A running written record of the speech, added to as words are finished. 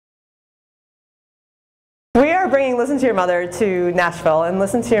We are bringing Listen to Your Mother to Nashville, and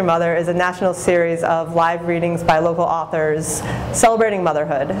Listen to Your Mother is a national series of live readings by local authors celebrating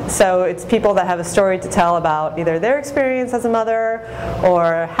motherhood. So it's people that have a story to tell about either their experience as a mother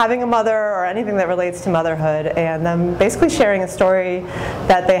or having a mother or anything that relates to motherhood, and them basically sharing a story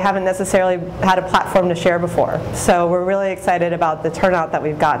that they haven't necessarily had a platform to share before. So we're really excited about the turnout that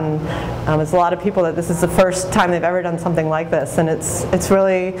we've gotten. There's a lot of people that this is the first time they've ever done something like this, and it's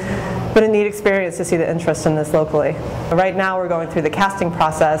really been a neat experience to see the interest in this locally. Right now we're going through the casting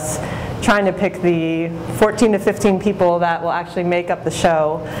process, trying to pick the 14 to 15 people that will actually make up the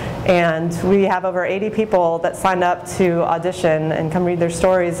show, and we have over 80 people that signed up to audition and come read their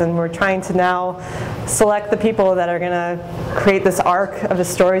stories, and we're trying to now select the people that are going to create this arc of the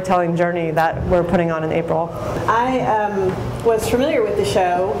storytelling journey that we're putting on in April. I was familiar with the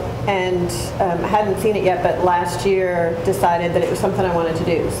show and hadn't seen it yet, but last year decided that it was something I wanted to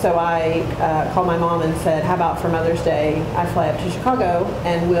do. So I called my mom and said, how about for Mother's Day I fly up to Chicago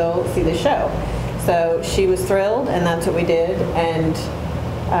and we'll see the show. So she was thrilled, and that's what we did. And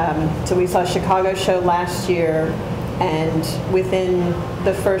so we saw Chicago show last year, and within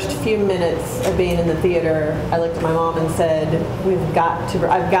the first few minutes of being in the theater, I looked at my mom and said, I've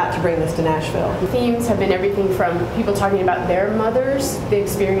got to bring this to Nashville. The themes have been everything from people talking about their mothers, the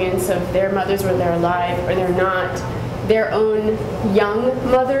experience of their mothers whether they're alive or they're not, their own young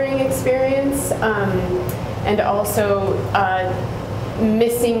mothering experience, and also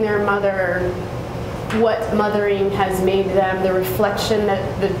missing their mother, what mothering has made them, the reflection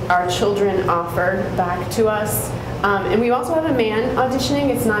that our children offer back to us. And we also have a man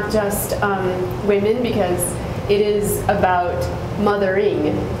auditioning. It's not just women, because it is about mothering.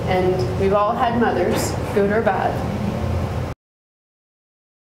 And we've all had mothers, good or bad.